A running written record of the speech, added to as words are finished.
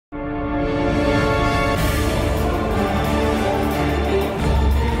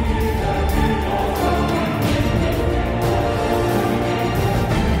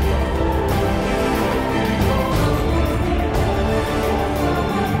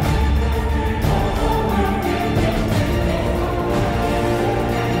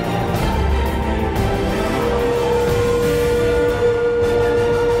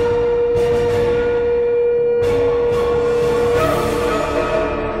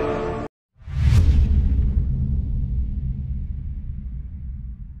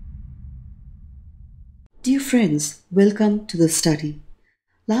friends, welcome to the study.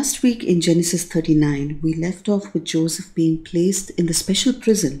 Last week in Genesis 39, we left off with Joseph being placed in the special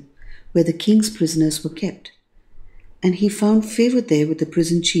prison where the king's prisoners were kept. And he found favor there with the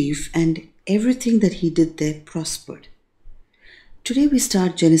prison chief, and everything that he did there prospered. Today we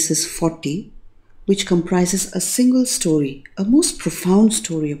start Genesis 40, which comprises a single story, a most profound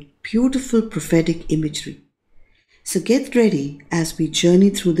story of beautiful prophetic imagery. So get ready as we journey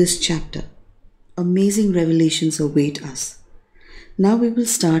through this chapter. Amazing revelations await us. Now we will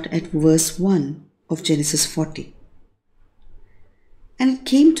start at verse 1 of Genesis 40. And it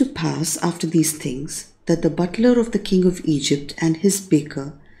came to pass after these things that the butler of the king of Egypt and his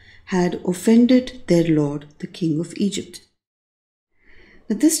baker had offended their lord the king of Egypt.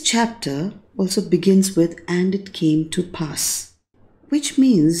 Now this chapter also begins with "and it came to pass," which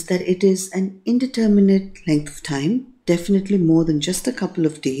means that it is an indeterminate length of time, definitely more than just a couple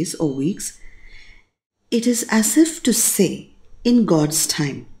of days or weeks. It is as if to say, in God's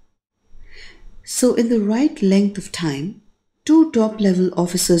time. So in the right length of time, two top-level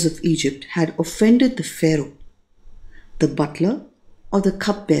officers of Egypt had offended the Pharaoh, the butler or the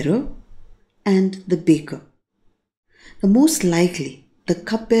cupbearer, and the baker. The most likely, the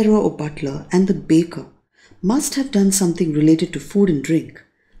cupbearer or butler and the baker must have done something related to food and drink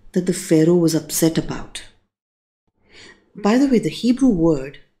that the Pharaoh was upset about. By the way, the Hebrew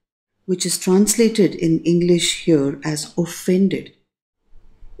word, which is translated in English here as offended,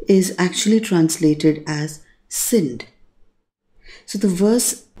 is actually translated as sinned. So the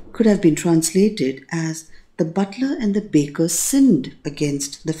verse could have been translated as the butler and the baker sinned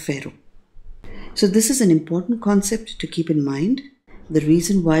against the Pharaoh. So this is an important concept to keep in mind. The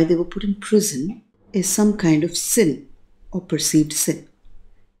reason why they were put in prison is some kind of sin or perceived sin.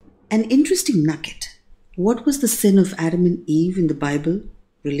 An interesting nugget. What was the sin of Adam and Eve in the Bible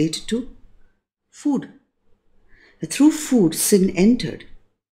related to? Food. Through food, sin entered.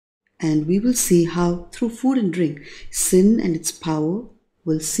 And we will see how through food and drink, sin and its power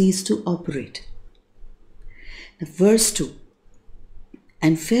will cease to operate. Now, verse 2.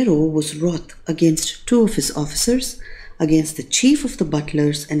 And Pharaoh was wroth against two of his officers, against the chief of the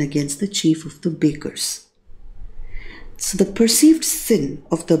butlers and against the chief of the bakers. So the perceived sin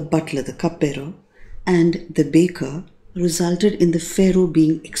of the butler, the cupbearer, and the baker resulted in the Pharaoh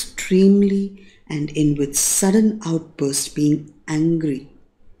being extremely and in with sudden outburst being angry.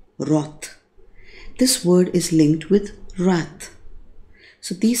 Wroth. This word is linked with wrath.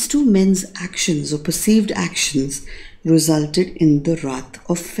 So these two men's actions or perceived actions resulted in the wrath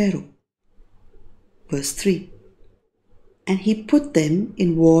of Pharaoh. Verse 3. And he put them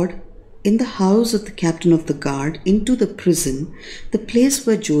in ward in the house of the captain of the guard into the prison, the place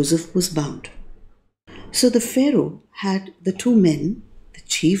where Joseph was bound. So the Pharaoh had the two men, the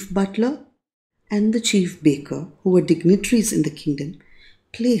chief butler and the chief baker, who were dignitaries in the kingdom,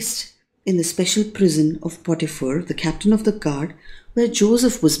 placed in the special prison of Potiphar, the captain of the guard, where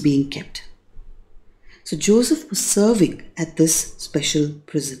Joseph was being kept. So Joseph was serving at this special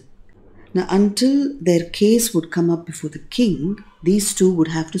prison. Now, until their case would come up before the king, these two would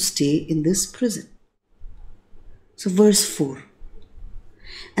have to stay in this prison. So verse 4.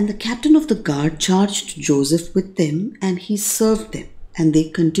 And the captain of the guard charged Joseph with them, and he served them, and they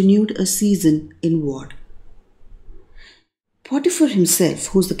continued a season in ward. Potiphar himself,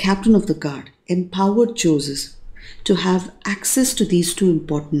 who was the captain of the guard, empowered Joseph to have access to these two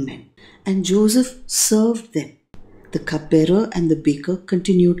important men, and Joseph served them. The cupbearer and the baker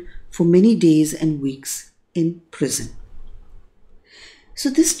continued for many days and weeks in prison. So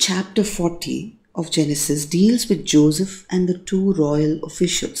this chapter 40 of Genesis deals with Joseph and the two royal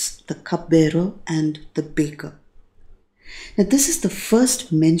officials, the cupbearer and the baker. Now this is the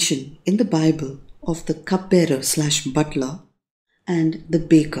first mention in the Bible of the cupbearer / butler and the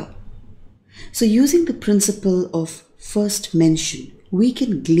baker. So using the principle of first mention, we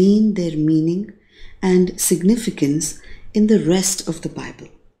can glean their meaning and significance in the rest of the Bible.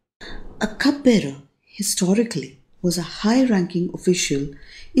 A cupbearer, historically, was a high-ranking official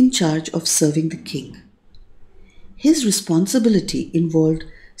in charge of serving the king. His responsibility involved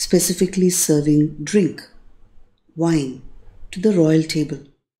specifically serving drink, wine, to the royal table.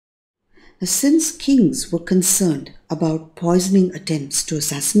 Now, since kings were concerned about poisoning attempts to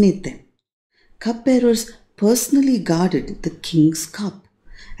assassinate them, cupbearers personally guarded the king's cup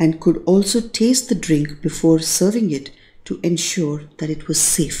and could also taste the drink before serving it to ensure that it was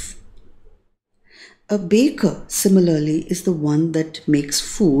safe. A baker, similarly, is the one that makes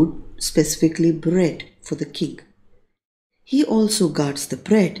food, specifically bread, for the king. He also guards the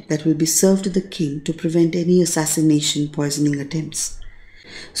bread that will be served to the king to prevent any assassination poisoning attempts.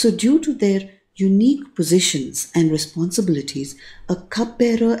 So due to their unique positions and responsibilities, a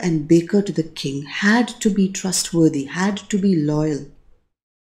cupbearer and baker to the king had to be trustworthy, had to be loyal.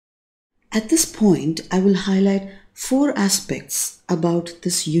 At this point, I will highlight 4 aspects about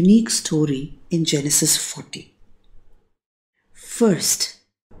this unique story in Genesis 40. First,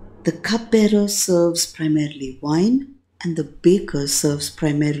 the cupbearer serves primarily wine and the baker serves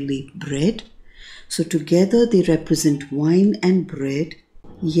primarily bread. So together they represent wine and bread.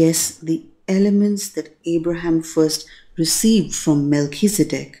 Yes, the elements that Abraham first received from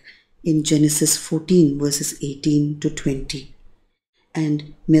Melchizedek in Genesis 14 verses 18 to 20.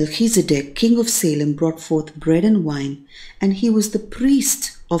 And Melchizedek, king of Salem, brought forth bread and wine, and he was the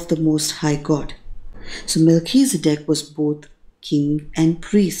priest of the Most High God. So Melchizedek was both king and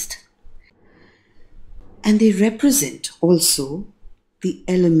priest. And they represent also the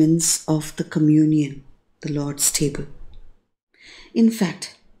elements of the communion, the Lord's table. In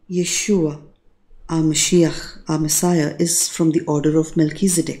fact, Yeshua, our Mashiach, our Messiah, is from the order of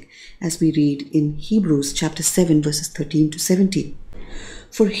Melchizedek, as we read in Hebrews chapter 7 verses 13 to 17.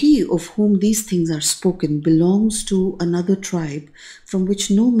 For he of whom these things are spoken belongs to another tribe from which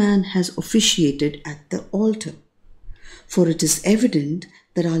no man has officiated at the altar. For it is evident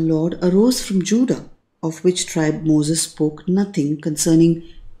that our Lord arose from Judah, of which tribe Moses spoke nothing concerning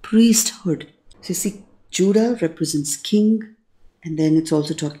priesthood. So you see, Judah represents king, and then it's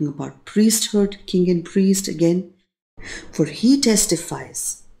also talking about priesthood, king and priest again. For he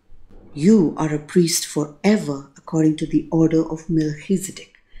testifies, you are a priest forever according to the order of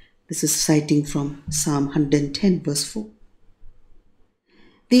Melchizedek. This is citing from Psalm 110 verse 4.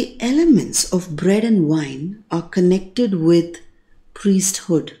 The elements of bread and wine are connected with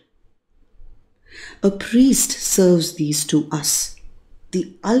priesthood. A priest serves these to us.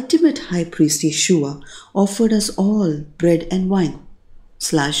 The ultimate high priest, Yeshua, offered us all bread and wine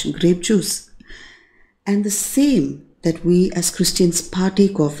 / grape juice. And the same that we as Christians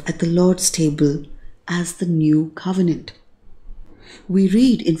partake of at the Lord's table as the new covenant. We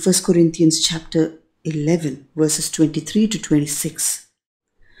read in 1 Corinthians chapter 11 verses 23 to 26.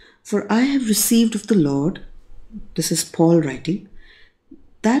 For I have received of the Lord, this is Paul writing,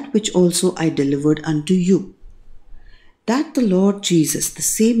 that which also I delivered unto you, that the Lord Jesus, the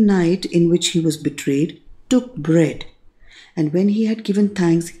same night in which he was betrayed, took bread, and when he had given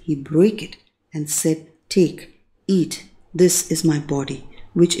thanks, he brake it, and said, Take, eat, this is my body,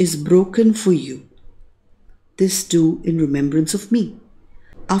 which is broken for you. This do in remembrance of me.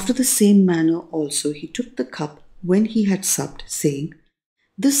 After the same manner also he took the cup when he had supped, saying,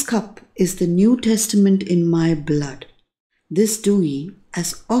 This cup is the New Testament in my blood. This do ye,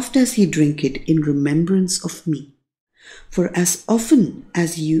 as oft as ye drink it, in remembrance of me. For as often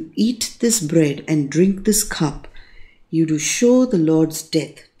as you eat this bread and drink this cup, you do show the Lord's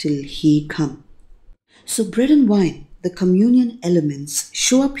death till he come. So bread and wine, the communion elements,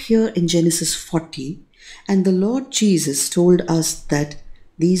 show up here in Genesis 40, and the Lord Jesus told us that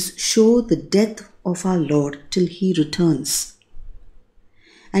these show the death of our Lord till he returns.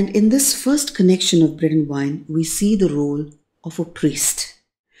 And in this first connection of bread and wine, we see the role of a priest.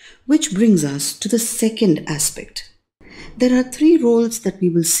 Which brings us to the second aspect. There are 3 roles that we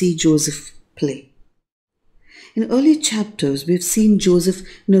will see Joseph play. In earlier chapters, we've seen Joseph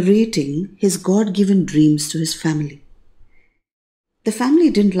narrating his God-given dreams to his family. The family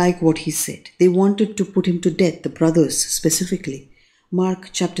didn't like what he said. They wanted to put him to death, the brothers specifically. Mark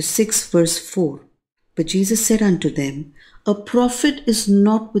chapter 6 verse 4. But Jesus said unto them, A prophet is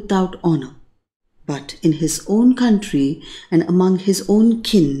not without honor, but in his own country and among his own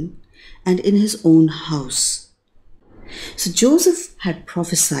kin and in his own house. So Joseph had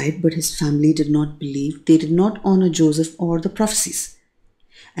prophesied, but his family did not believe. They did not honor Joseph or the prophecies.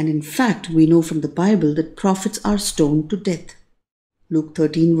 And in fact, we know from the Bible that prophets are stoned to death. Luke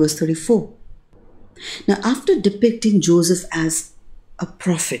 13 verse 34. Now, after depicting Joseph as a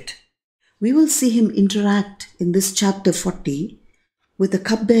prophet, we will see him interact in this chapter 40 with the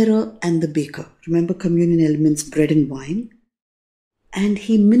cupbearer and the baker. Remember communion elements, bread and wine. And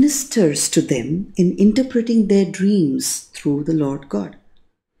he ministers to them in interpreting their dreams through the Lord God.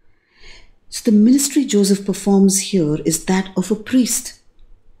 So the ministry Joseph performs here is that of a priest.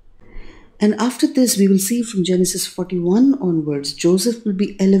 And after this, we will see from Genesis 41 onwards, Joseph will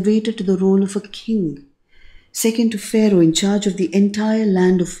be elevated to the role of a king, second to Pharaoh, in charge of the entire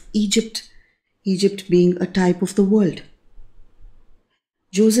land of Egypt, Egypt being a type of the world.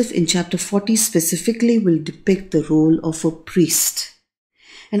 Joseph in chapter 40 specifically will depict the role of a priest.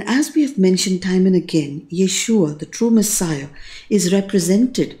 And as we have mentioned time and again, Yeshua, the true Messiah, is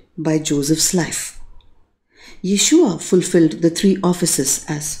represented by Joseph's life. Yeshua fulfilled the 3 offices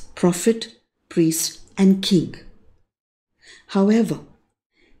as prophet, priest, and king. However,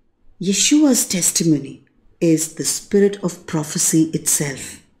 Yeshua's testimony is the spirit of prophecy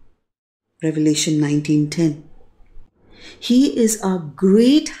itself. Revelation 19:10. He is our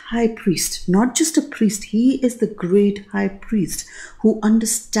great high priest, not just a priest, he is the great high priest who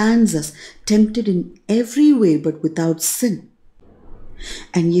understands us, tempted in every way but without sin.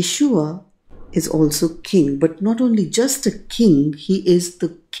 And Yeshua is also king, but not only just a king, he is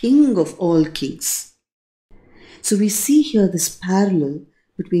the king of all kings. So we see here this parallel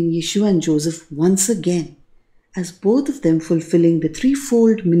between Yeshua and Joseph once again, as both of them fulfilling the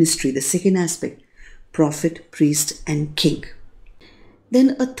threefold ministry, the second aspect, prophet, priest, and king.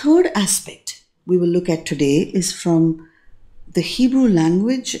 Then a third aspect we will look at today is from the Hebrew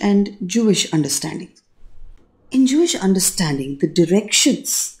language and Jewish understanding. In Jewish understanding, the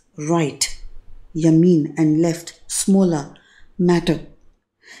directions right, yamin, and left, smola, matter.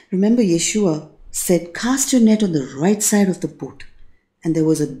 Remember, Yeshua said, cast your net on the right side of the boat. And there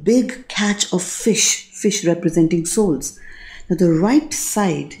was a big catch of fish representing souls. Now, the right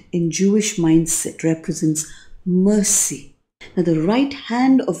side in Jewish mindset represents mercy. Now, the right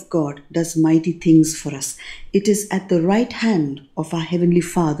hand of God does mighty things for us. It is at the right hand of our Heavenly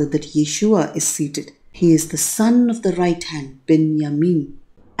Father that Yeshua is seated. He is the son of the right hand, Ben Yamin.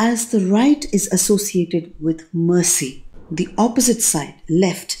 As the right is associated with mercy, the opposite side,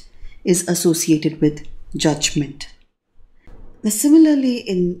 left, is associated with judgment. Now, similarly,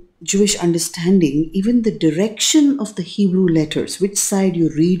 in Jewish understanding, even the direction of the Hebrew letters, which side you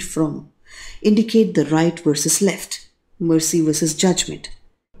read from, indicate the right versus left, mercy versus judgment.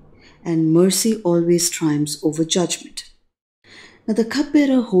 And mercy always triumphs over judgment. Now, the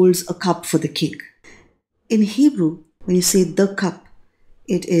cupbearer holds a cup for the king. In Hebrew, when you say the cup,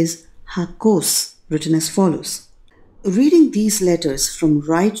 it is hakos, written as follows. Reading these letters from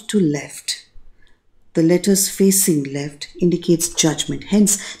right to left, the letters facing left indicates judgment.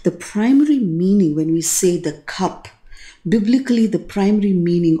 Hence, the primary meaning when we say the cup, biblically the primary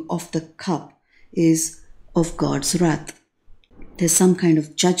meaning of the cup is of God's wrath. There's some kind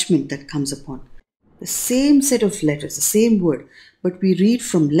of judgment that comes upon. The same set of letters, the same word, but we read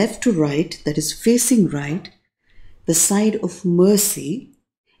from left to right, that is facing right, the side of mercy.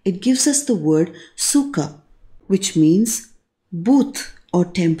 It gives us the word sukkah, which means booth or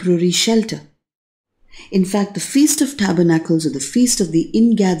temporary shelter. In fact, the Feast of Tabernacles, or the Feast of the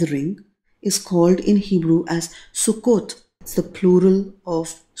Ingathering, is called in Hebrew as Sukkot. It's the plural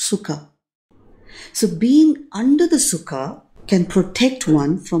of Sukkah. So being under the Sukkah can protect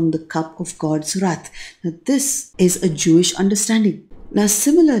one from the cup of God's wrath. Now, this is a Jewish understanding. Now,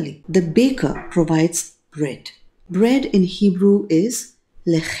 similarly, the baker provides bread. Bread in Hebrew is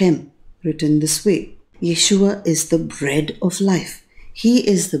lechem, written this way. Yeshua is the bread of life. He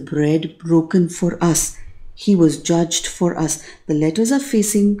is the bread broken for us. He was judged for us. The letters are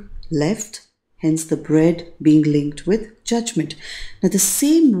facing left, hence the bread being linked with judgment. Now the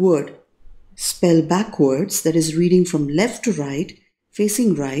same word spelled backwards, that is reading from left to right,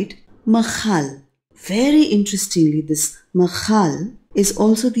 facing right, machal. Very interestingly, this machal is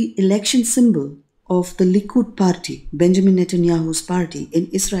also the election symbol of the Likud party, Benjamin Netanyahu's party in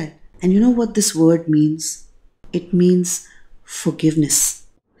Israel. And you know what this word means? It means forgiveness.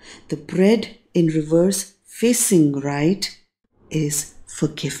 The bread in reverse facing right is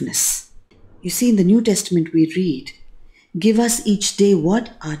forgiveness. You see, in the New Testament we read, give us each day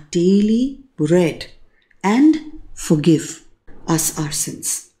what? Our daily bread, and forgive us our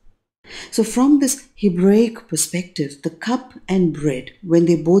sins. So from this Hebraic perspective, the cup and bread, when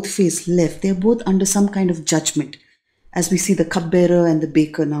they both face left, they are both under some kind of judgment, as we see the cupbearer and the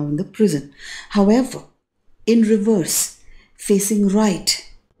baker now in the prison. However, in reverse, facing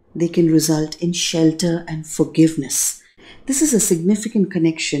right, they can result in shelter and forgiveness. This is a significant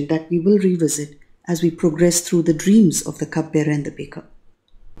connection that we will revisit as we progress through the dreams of the cupbearer and the baker.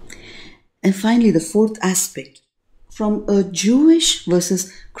 And finally, the fourth aspect, from a Jewish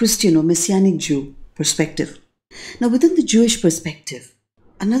versus Christian or Messianic Jew perspective. Now, within the Jewish perspective,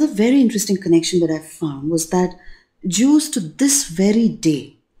 another very interesting connection that I found was that Jews to this very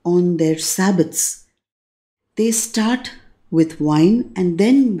day, on their Sabbaths, they start with wine and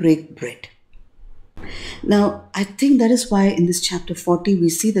then break bread. Now, I think that is why in this chapter 40 we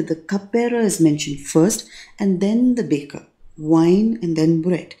see that the cupbearer is mentioned first and then the baker, wine and then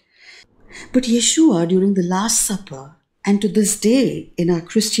bread. But Yeshua, during the Last Supper and to this day in our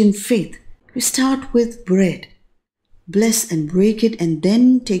Christian faith, we start with bread, bless and break it, and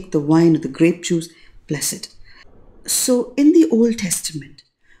then take the wine or the grape juice, bless it. So in the Old Testament,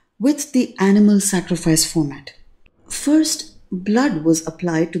 with the animal sacrifice format, first blood was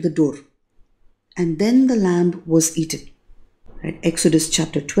applied to the door. and then the lamb was eaten. Right? Exodus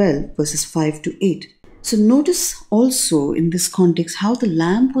chapter 12, verses 5 to 8. So notice also in this context how the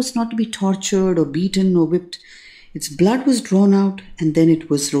lamb was not to be tortured or beaten or whipped. Its blood was drawn out and then it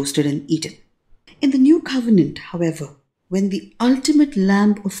was roasted and eaten. In the new covenant, however, when the ultimate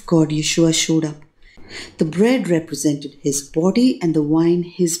Lamb of God, Yeshua, showed up, the bread represented his body and the wine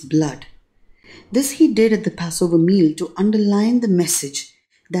his blood. This he did at the Passover meal to underline the message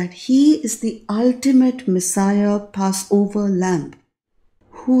that he is the ultimate Messiah Passover lamb,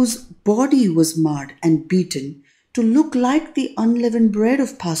 whose body was marred and beaten to look like the unleavened bread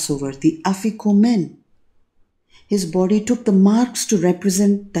of Passover, the afikomen. His body took the marks to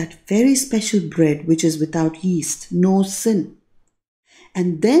represent that very special bread which is without yeast, no sin.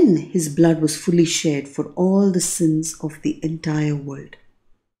 And then his blood was fully shed for all the sins of the entire world.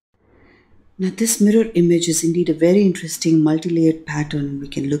 Now this mirror image is indeed a very interesting multi-layered pattern. We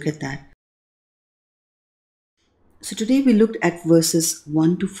can look at that. So today we looked at verses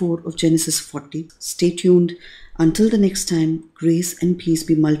 1 to 4 of Genesis 40. Stay tuned. Until the next time, grace and peace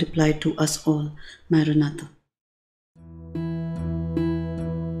be multiplied to us all. Maranatha.